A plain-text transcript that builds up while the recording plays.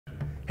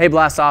Hey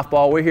Blast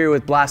Softball, we're here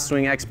with Blast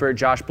Swing expert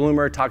Josh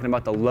Bloomer talking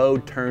about the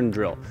load turn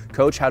drill.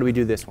 Coach, how do we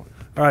do this one?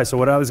 All right, so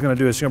what I was going to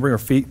do is she's going to bring her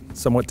feet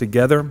somewhat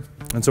together.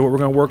 And so what we're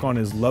going to work on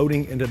is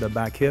loading into the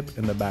back hip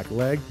and the back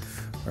leg.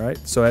 All right,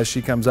 so as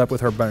she comes up with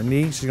her back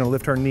knee, she's going to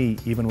lift her knee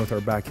even with her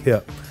back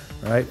hip.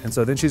 All right, and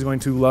so then she's going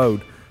to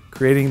load,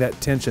 creating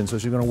that tension. So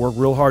she's going to work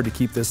real hard to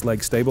keep this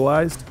leg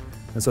stabilized,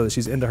 and so that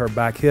she's into her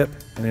back hip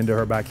and into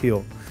her back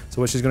heel.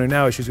 So what she's going to do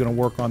now is she's going to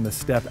work on the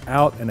step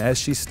out, and as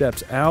she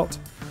steps out,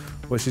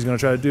 what she's going to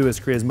try to do is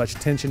create as much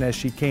tension as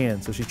she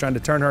can. So she's trying to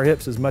turn her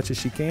hips as much as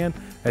she can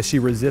as she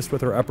resists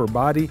with her upper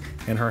body,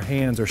 and her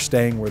hands are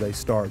staying where they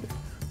started.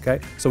 Okay,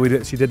 so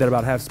she did that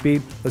about half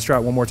speed. Let's try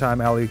it one more time,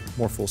 Allie,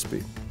 more full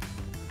speed.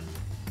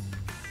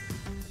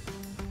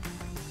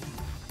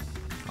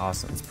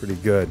 Awesome. That's pretty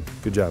good.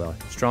 Good job, Allie.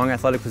 Strong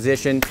athletic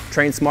position,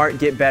 train smart,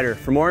 get better.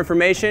 For more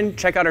information,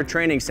 check out our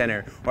training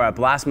center or at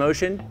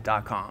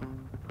blastmotion.com.